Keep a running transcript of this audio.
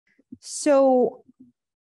So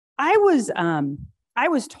I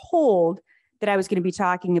was told that I was going to be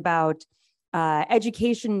talking about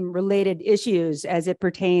education-related issues as it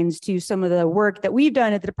pertains to some of the work that we've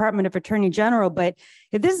done at the Department of Attorney General. But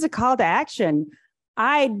if this is a call to action,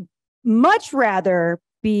 I'd much rather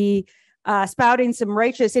be spouting some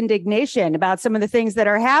righteous indignation about some of the things that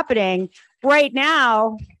are happening right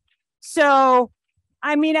now. So,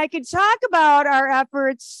 I mean, I could talk about our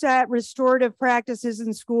efforts at restorative practices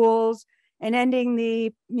in schools and ending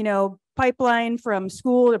the, pipeline from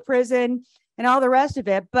school to prison and all the rest of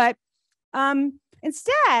it. But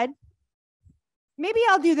instead, maybe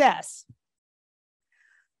I'll do this.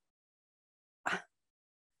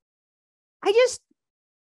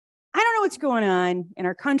 I don't know what's going on in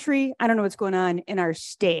our country. I don't know what's going on in our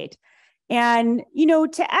state. And,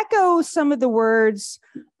 to echo some of the words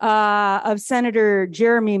of Senator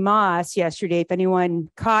Jeremy Moss yesterday, if anyone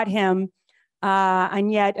caught him on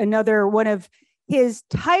yet another one of his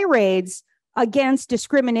tirades against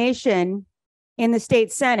discrimination in the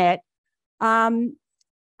state Senate, I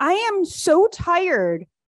am so tired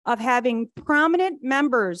of having prominent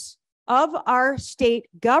members of our state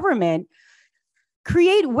government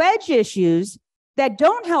create wedge issues that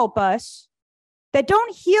don't help us, that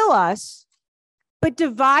don't heal us, but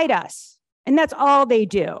divide us. And that's all they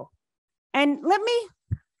do. And let me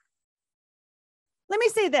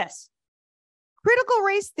say this. Critical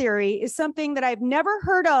race theory is something that I've never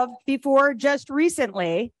heard of before just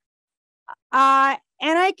recently. And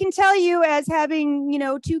I can tell you, as having,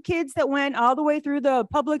 two kids that went all the way through the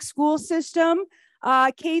public school system,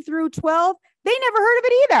 K through 12, they never heard of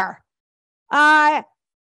it either.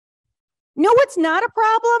 Know what's not a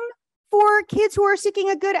problem for kids who are seeking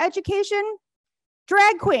a good education?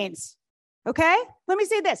 Drag queens. Okay? Let me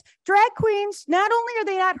say this. Drag queens, not only are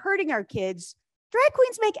they not hurting our kids, drag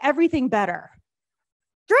queens make everything better.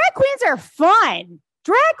 Drag queens are fun.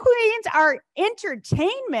 Drag queens are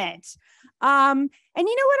entertainment. And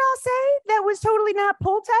you know what I'll say that was totally not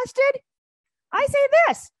poll tested? I say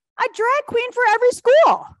this, a drag queen for every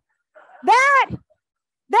school. That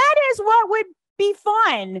is what would be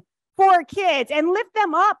fun for kids and lift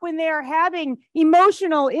them up when they are having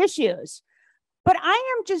emotional issues. But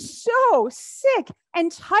I am just so sick and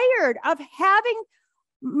tired of having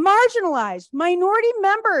marginalized minority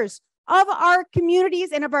members of our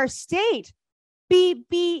communities and of our state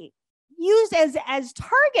be used as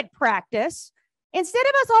target practice, instead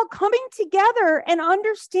of us all coming together and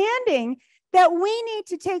understanding that we need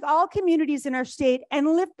to take all communities in our state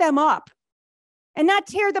and lift them up and not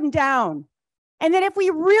tear them down. And that if we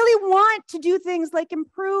really want to do things like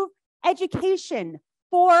improve education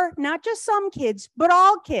for not just some kids, but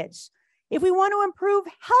all kids, if we want to improve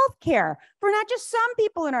healthcare for not just some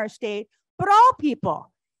people in our state, but all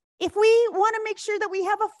people, if we want to make sure that we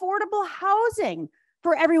have affordable housing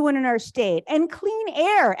for everyone in our state and clean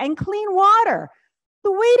air and clean water,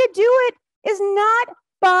 the way to do it is not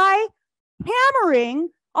by hammering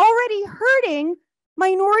already hurting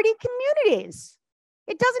minority communities.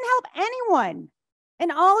 It doesn't help anyone.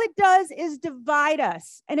 And all it does is divide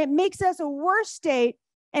us. And it makes us a worse state.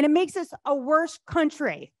 And it makes us a worse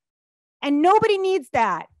country. And nobody needs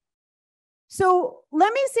that. So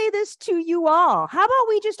let me say this to you all. How about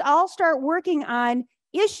we just all start working on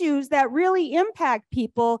issues that really impact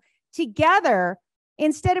people together,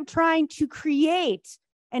 instead of trying to create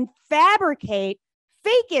and fabricate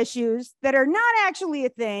fake issues that are not actually a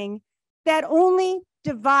thing, that only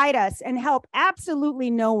divide us and help absolutely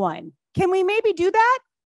no one. Can we maybe do that?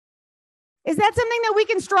 Is that something that we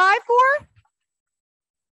can strive for?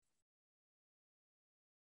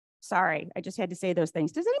 Sorry, I just had to say those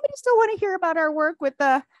things. Does anybody still want to hear about our work with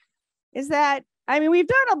we've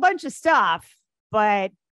done a bunch of stuff,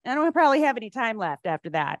 but I don't probably have any time left after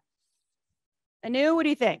that. Anu, what do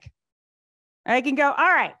you think? I can go, all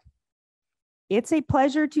right. It's a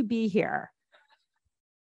pleasure to be here.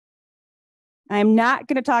 I'm not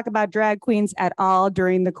going to talk about drag queens at all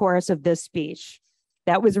during the course of this speech.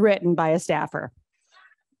 That was written by a staffer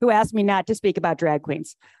who asked me not to speak about drag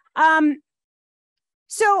queens.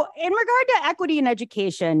 So in regard to equity in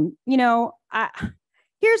education, here's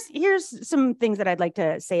some things that I'd like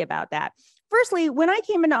to say about that. Firstly, when I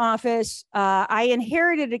came into office, I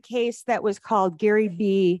inherited a case that was called Gary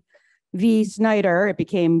B. v. Snyder. It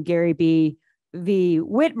became Gary B. v.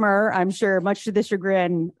 Whitmer, I'm sure, much to the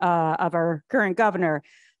chagrin of our current governor.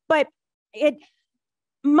 But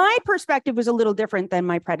my perspective was a little different than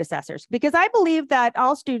my predecessors, because I believe that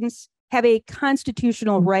all students have a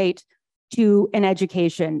constitutional right to an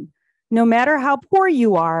education, no matter how poor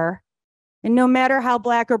you are, and no matter how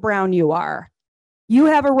black or brown you are. You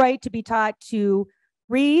have a right to be taught to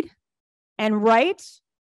read, and write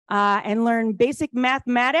and learn basic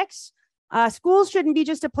mathematics. Schools shouldn't be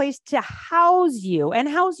just a place to house you and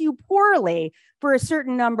house you poorly for a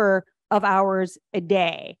certain number of hours a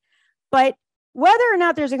day. But whether or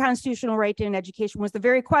not there's a constitutional right to an education was the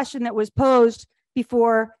very question that was posed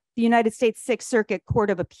before the United States Sixth Circuit Court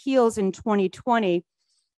of Appeals in 2020.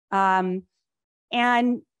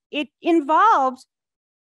 And it involved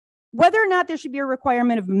whether or not there should be a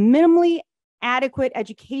requirement of minimally adequate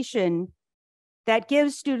education that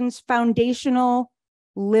gives students foundational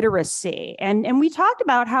literacy. And we talked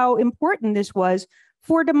about how important this was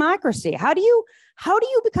for democracy. How do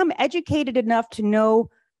you become educated enough to know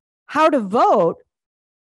how to vote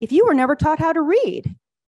if you were never taught how to read?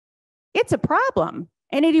 It's a problem,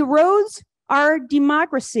 and it erodes our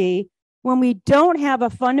democracy when we don't have a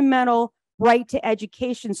fundamental right to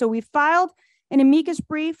education. So we filed an amicus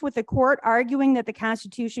brief with the court arguing that the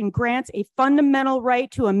Constitution grants a fundamental right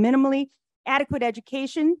to a minimally adequate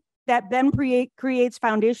education that then creates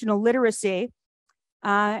foundational literacy,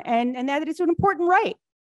 and that it's an important right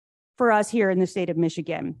for us here in the state of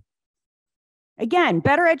Michigan. Again,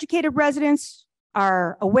 better educated residents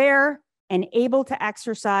are aware and able to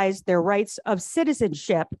exercise their rights of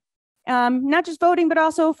citizenship, not just voting, but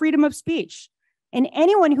also freedom of speech. And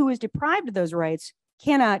anyone who is deprived of those rights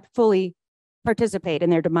cannot fully participate in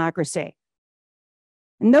their democracy.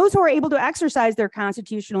 And those who are able to exercise their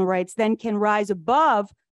constitutional rights then can rise above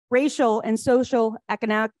racial and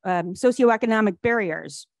socioeconomic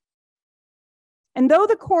barriers. And though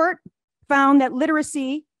the court found that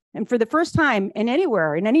literacy, and for the first time in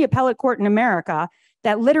any appellate court in America,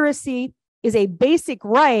 that literacy is a basic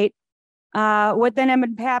right, what then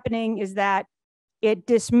ended up happening is that it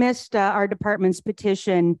dismissed our department's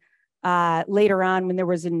petition later on when there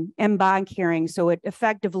was an en banc hearing. So it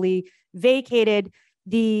effectively vacated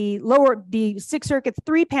the Sixth Circuit's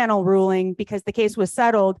 3-panel ruling because the case was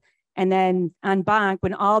settled, and then en banc,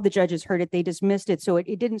 when all the judges heard it, they dismissed it. So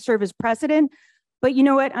it didn't serve as precedent. But you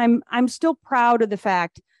know what? I'm still proud of the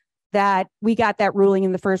fact that we got that ruling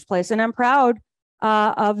in the first place, and I'm proud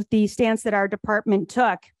of the stance that our department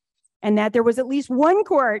took, and that there was at least one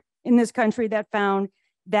court in this country that found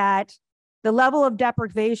that the level of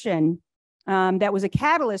deprivation that was a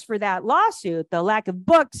catalyst for that lawsuit, the lack of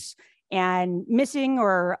books and missing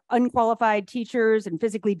or unqualified teachers and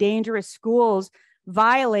physically dangerous schools,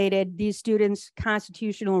 violated these students'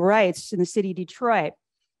 constitutional rights in the city of Detroit.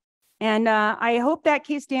 And I hope that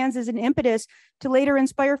case stands as an impetus to later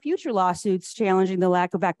inspire future lawsuits challenging the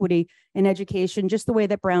lack of equity in education, just the way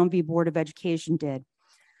that Brown v. Board of Education did.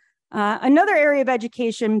 Another area of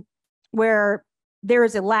education where there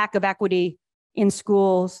is a lack of equity in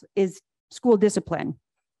schools is school discipline.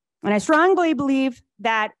 And I strongly believe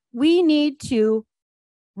that we need to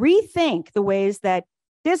rethink the ways that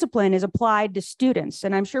discipline is applied to students.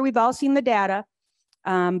 And I'm sure we've all seen the data,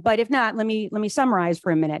 but if not, let me summarize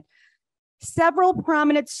for a minute. Several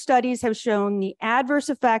prominent studies have shown the adverse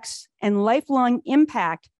effects and lifelong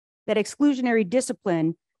impact that exclusionary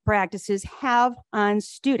discipline practices have on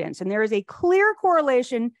students. And there is a clear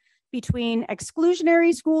correlation between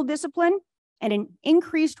exclusionary school discipline and an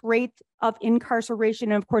increased rate of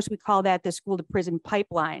incarceration. And of course, we call that the school to prison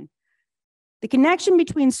pipeline. The connection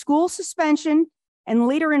between school suspension and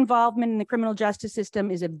later involvement in the criminal justice system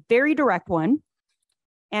is a very direct one.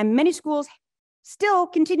 And many schools still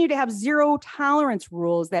continue to have zero tolerance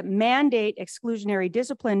rules that mandate exclusionary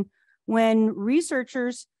discipline, when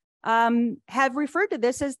researchers have referred to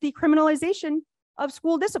this as the criminalization of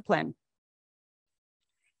school discipline.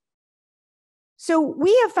 So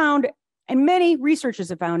we have found, and many researchers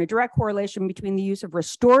have found, a direct correlation between the use of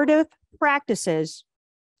restorative practices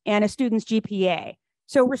and a student's GPA.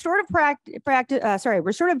 So restorative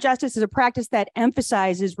justice is a practice that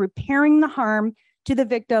emphasizes repairing the harm to the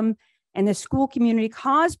victim and the school community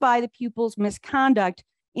caused by the pupil's misconduct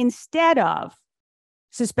instead of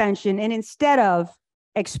suspension and instead of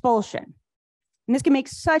expulsion. And this can make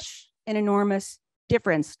such an enormous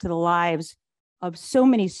difference to the lives of so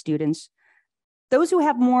many students. Those who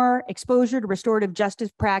have more exposure to restorative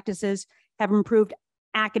justice practices have improved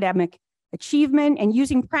academic achievement, and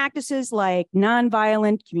using practices like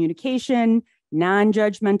nonviolent communication,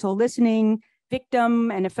 non-judgmental listening,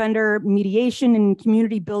 victim and offender mediation, and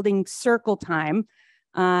community building circle time.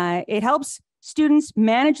 It helps students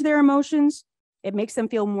manage their emotions. It makes them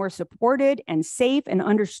feel more supported and safe and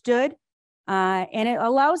understood. And it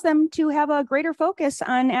allows them to have a greater focus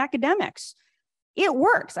on academics. It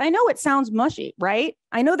works. I know it sounds mushy, right?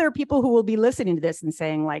 I know there are people who will be listening to this and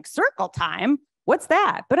saying, like, circle time, what's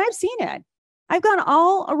that? But I've seen it. I've gone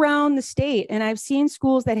all around the state and I've seen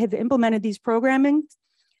schools that have implemented these programming,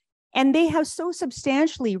 And they have so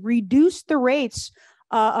substantially reduced the rates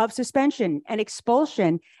of suspension and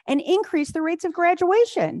expulsion and increased the rates of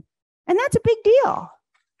graduation. And that's a big deal.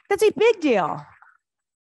 That's a big deal.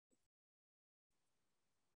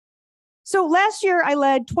 So last year, I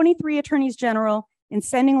led 23 attorneys general in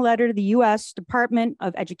sending a letter to the U.S. Department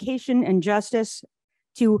of Education and Justice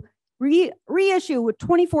to reissue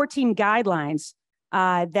 2014 guidelines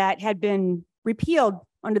that had been repealed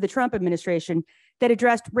under the Trump administration that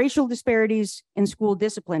addressed racial disparities in school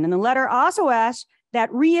discipline. And the letter also asked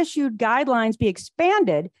that reissued guidelines be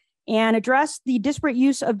expanded and address the disparate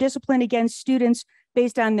use of discipline against students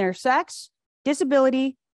based on their sex,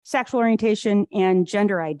 disability, sexual orientation, and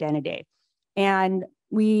gender identity. And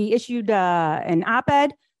we issued an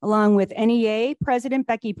op-ed along with NEA President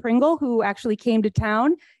Becky Pringle, who actually came to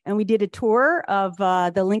town, and we did a tour of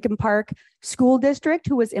the Lincoln Park School District,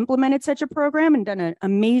 who has implemented such a program and done an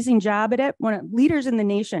amazing job at it, one of leaders in the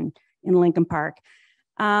nation in Lincoln Park.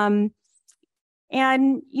 And,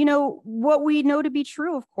 you know, what we know to be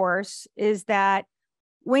true, of course, is that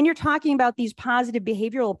when you're talking about these positive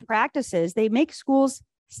behavioral practices, they make schools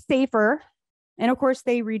safer. And of course,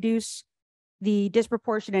 they reduce the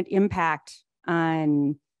disproportionate impact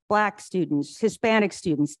on Black students, Hispanic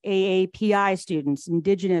students, AAPI students,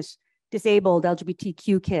 Indigenous, disabled,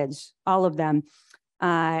 LGBTQ kids, all of them.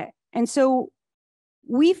 And so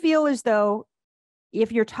we feel as though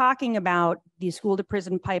if you're talking about the school to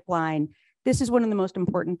prison pipeline, this is one of the most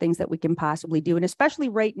important things that we can possibly do. And especially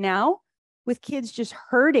right now, with kids just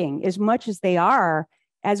hurting as much as they are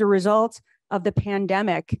as a result of the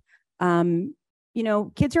pandemic. You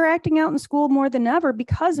know, kids are acting out in school more than ever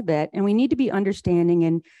because of it. And we need to be understanding.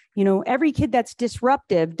 And, you know, every kid that's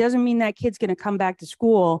disruptive doesn't mean that kid's going to come back to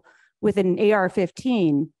school with an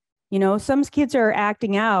AR-15. You know, some kids are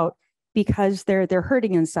acting out because they're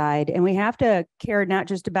hurting inside. And we have to care not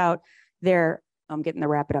just about their, I'm getting the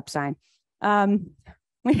wrap it up sign.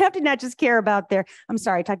 We have to not just care about their, I'm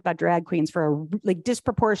sorry, I talked about drag queens for a like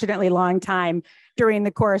disproportionately long time during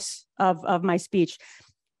the course of my speech.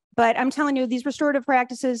 But I'm telling you, these restorative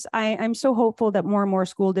practices, I'm so hopeful that more and more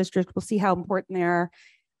school districts will see how important they are.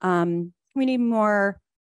 We need more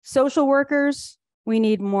social workers. We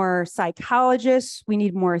need more psychologists. We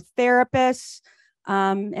need more therapists.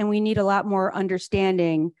 And we need a lot more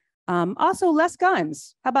understanding. Also, less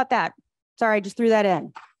guns. How about that? Sorry, I just threw that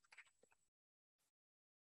in.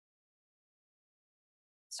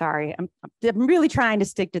 Sorry, I'm really trying to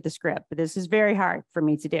stick to the script, but this is very hard for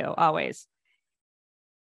me to do, always.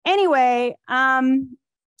 Anyway,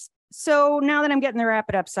 so now that I'm getting the wrap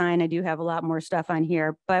it up sign, I do have a lot more stuff on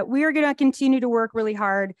here, but we are going to continue to work really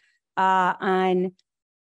hard on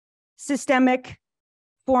systemic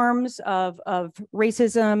forms of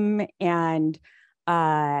racism and,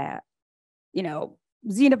 you know,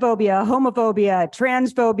 xenophobia, homophobia,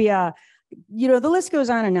 transphobia. You know, the list goes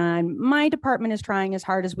on and on. My department is trying as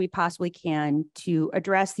hard as we possibly can to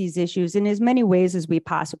address these issues in as many ways as we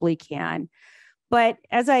possibly can. But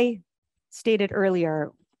as I stated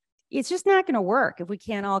earlier, it's just not going to work if we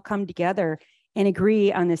can't all come together and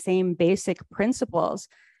agree on the same basic principles.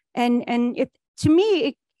 And to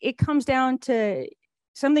me, it comes down to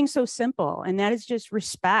something so simple, and that is just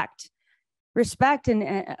respect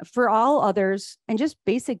and for all others, and just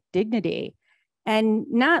basic dignity, and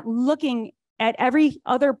not looking at every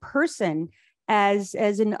other person as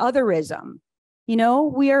an otherism. You know,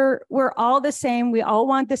 we're all the same. We all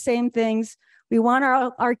want the same things. We want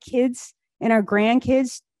our kids and our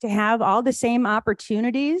grandkids to have all the same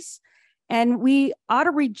opportunities. And we ought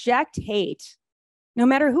to reject hate, no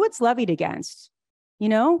matter who it's levied against, you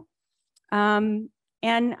know? And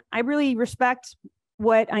I really respect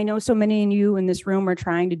what I know so many of you in this room are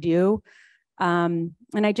trying to do. And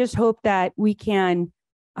I just hope that we can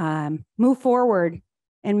move forward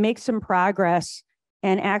and make some progress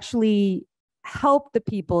and actually help the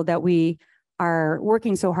people that we are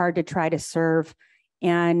working so hard to try to serve,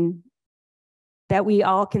 and that we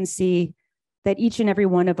all can see that each and every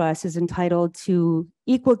one of us is entitled to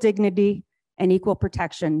equal dignity and equal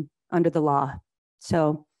protection under the law.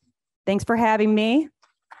 So thanks for having me.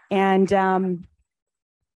 And I'm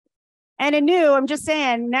just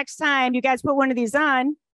saying, next time you guys put one of these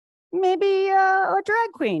on, maybe a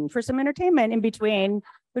drag queen for some entertainment in between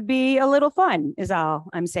would be a little fun, is all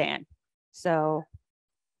I'm saying. So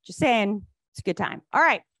just saying, it's a good time. All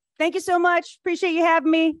right. Thank you so much. Appreciate you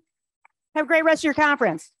having me. Have a great rest of your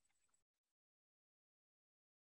conference.